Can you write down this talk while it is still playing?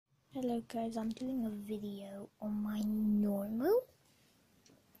Hello guys, I'm doing a video on my normal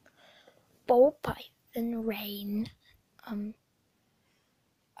ball python Rain.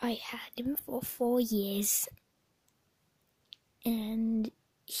 I had him for 4 years and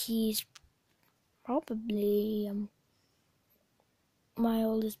he's probably my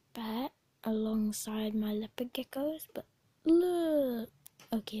oldest pet alongside my leopard geckos, but look!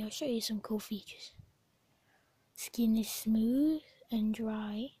 Okay, I'll show you some cool features. Skin is smooth and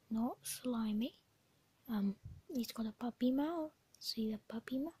dry, not slimy. He's got a puppy mouth. See the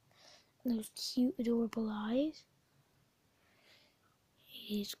puppy mouth? Those cute, adorable eyes.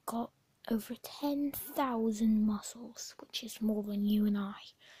 He's got over 10,000 muscles, which is more than you and I.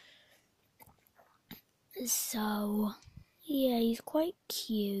 So, yeah, he's quite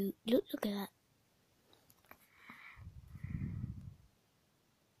cute. Look at that.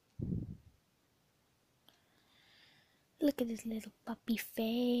 Look at his little puppy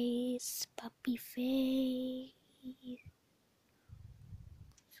face. Puppy face.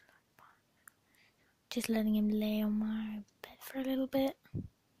 Just letting him lay on my bed for a little bit.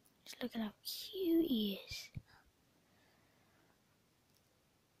 Just look at how cute he is.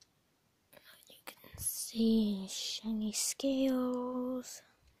 You can see his shiny scales,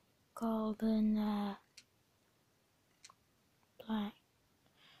 golden black.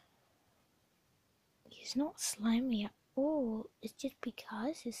 He's not slimy at all. It's just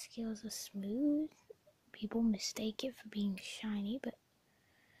because his scales are smooth. People mistake it for being shiny, but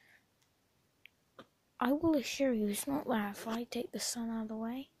I will assure you it's not that. If I take the sun out of the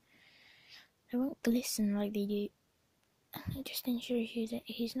way, they won't glisten like they do. It just ensures you that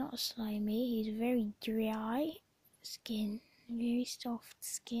he's not slimy. He's very dry skin, very soft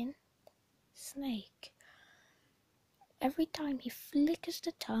skin. Snake. Every time he flickers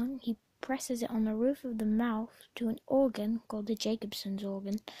the tongue, he presses it on the roof of the mouth to an organ called the Jacobson's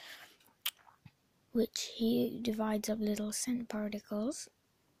organ, which he divides up little scent particles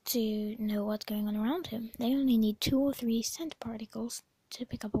to know what's going on around him. They only need 2 or 3 scent particles to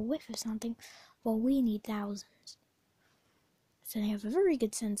pick up a whiff of something, while we need thousands. So they have a very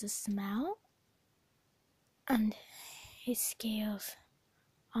good sense of smell, and his scales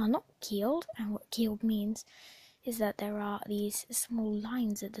are not keeled, and what keeled means is that there are these small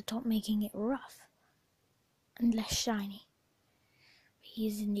lines at the top making it rough and less shiny.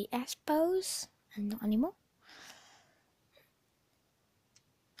 He's in the S pose and not anymore.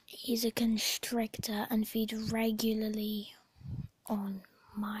 He's a constrictor and feeds regularly on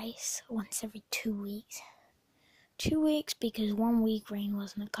mice once every 2 weeks. 2 weeks because 1 week Rain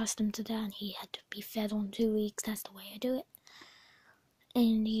wasn't accustomed to that and he had to be fed on 2 weeks. That's the way I do it.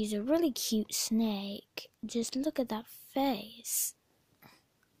 And he's a really cute snake. Just look at that face.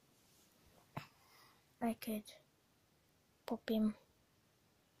 I could pop him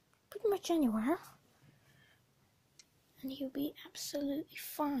pretty much anywhere and he'll be absolutely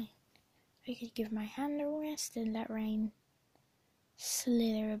fine. I could give my hand a rest and let Rain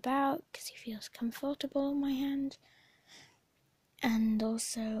slither about because he feels comfortable on my hand. And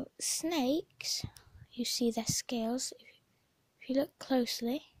also snakes, you see their scales. If you look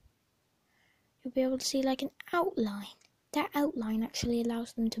closely, you'll be able to see like an outline. That outline actually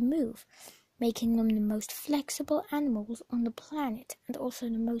allows them to move, making them the most flexible animals on the planet and also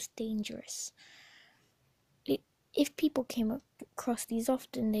the most dangerous. If people came across these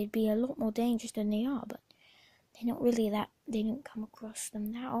often, they'd be a lot more dangerous than they are, but they're not really that. They don't come across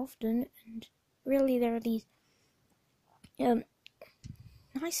them that often, and really there are these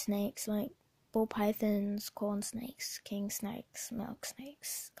nice snakes like ball pythons, corn snakes, king snakes, milk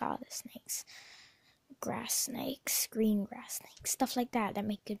snakes, garter snakes, grass snakes, green grass snakes, stuff like that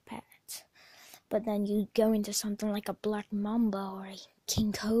make good pets. But then you go into something like a black mamba or a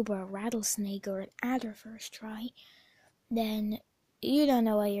king cobra, a rattlesnake, or an adder first try, then you don't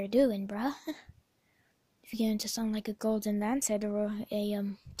know what you're doing, bruh. If you get into something like a golden lancet or a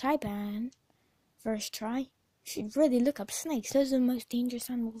taipan first try, you should really look up snakes. Those are the most dangerous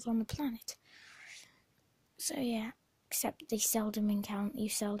animals on the planet. So yeah, except you seldom encounter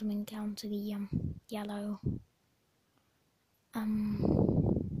the yellow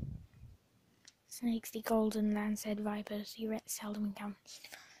snakes, the golden lancet vipers. You seldom encounter.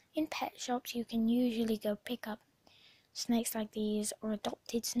 In pet shops, you can usually go pick up snakes like these or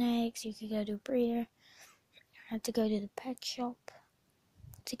adopted snakes. You could go to a breeder. You have to go to the pet shop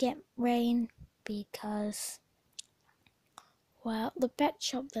to get Rain because, well, the pet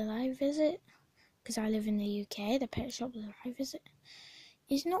shop that I visit, because I live in the UK, the pet shop that I visit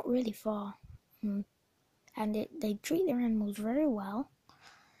is not really far, and they treat their animals very well,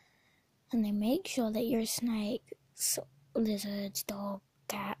 and they make sure that your snake, lizards, dogs,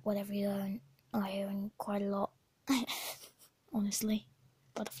 cat, whatever you own. I own quite a lot, honestly.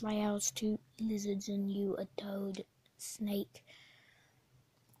 Butterfly owls, 2 lizards, and you, a toad, snake,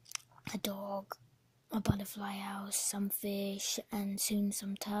 a dog, a butterfly owl, some fish, and soon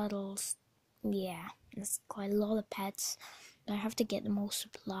some turtles. Yeah, that's quite a lot of pets. But I have to get them all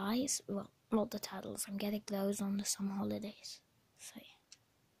supplies. Well, not the turtles. I'm getting those on the summer holidays. So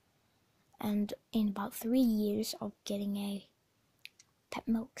yeah. And in about 3 years, I'll be getting a pet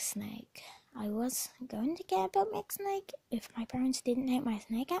milk snake. I was going to get a pet milk snake if my parents didn't take my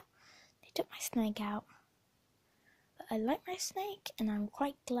snake out. They took my snake out. But I like my snake, and I'm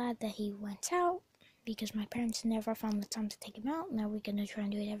quite glad that he went out because my parents never found the time to take him out. Now we're gonna try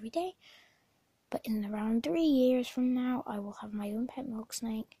and do it every day. But in around 3 years from now, I will have my own pet milk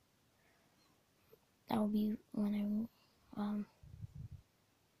snake. That will be when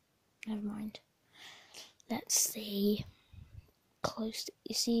never mind. Let's see.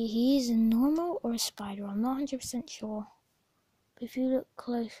 You see, he's a normal or a spider. I'm not 100% sure. But if you look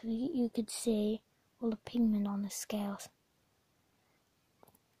closely, you could see all the pigment on the scales.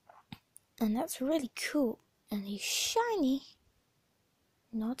 And that's really cool. And he's shiny,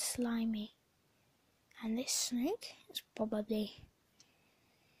 not slimy. And this snake is probably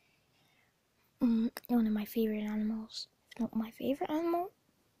one of my favorite animals. If not my favorite animal.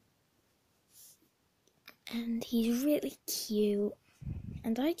 And he's really cute.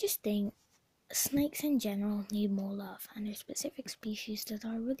 And I just think snakes in general need more love. And there's specific species that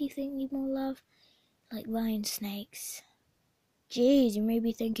I really think need more love. Like lion snakes. Jeez, you may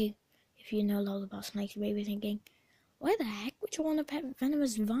be thinking, if you know a lot about snakes, you may be thinking, why the heck would you want a pet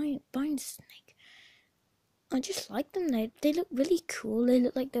venomous vine snake? I just like them. They look really cool. They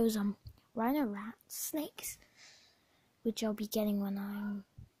look like those rhino rat snakes, which I'll be getting when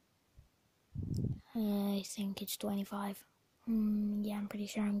I think it's 25. Yeah, I'm pretty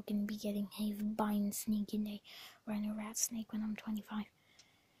sure I'm gonna be getting a vine snake and a rhino rat snake when I'm 25.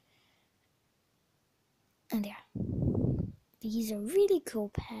 And yeah, these are really cool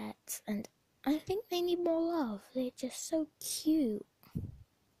pets, and I think they need more love. They're just so cute,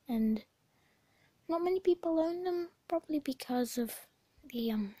 and not many people own them, probably because of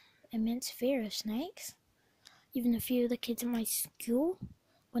the immense fear of snakes. Even a few of the kids in my school,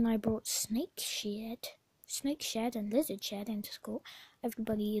 when I brought Snake Shed and Lizard Shed into school,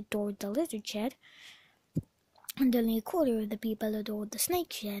 everybody adored the Lizard Shed, and only a quarter of the people adored the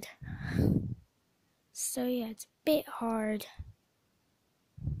Snake Shed. So yeah, it's a bit hard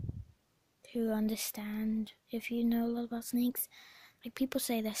to understand if you know a lot about snakes. Like, people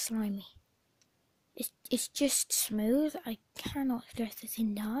say they're slimy. It's just smooth. I cannot stress this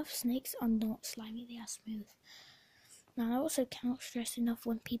enough. Snakes are not slimy, they are smooth. Now, I also cannot stress enough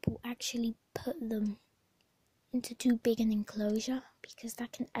when people actually put them into too big an enclosure, because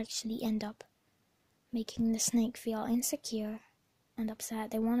that can actually end up making the snake feel insecure and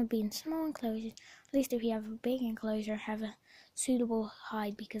upset. They want to be in small enclosures. At least if you have a big enclosure, have a suitable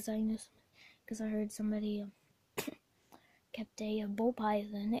hide, because I heard somebody kept a ball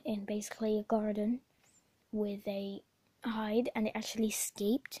python in basically a garden with a hide, and it actually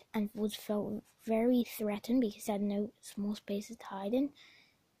escaped and felt very threatened because it had no small spaces to hide in,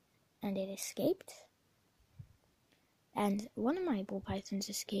 and it escaped. And one of my ball pythons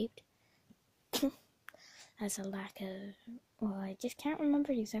escaped as a lack of, well, I just can't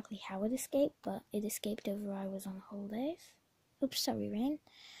remember exactly how it escaped, but it escaped over I was on holidays. Oops, sorry, Rain.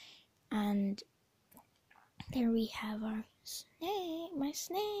 And there we have our snake, my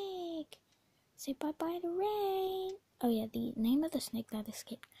snake. Say bye-bye to Rain. Oh yeah, the name of the snake that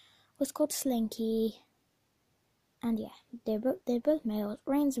escaped was called Slinky. And yeah, they're both males.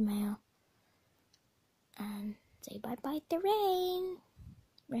 Rain's a male. And say bye-bye to Rain.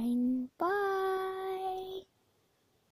 Rain, bye.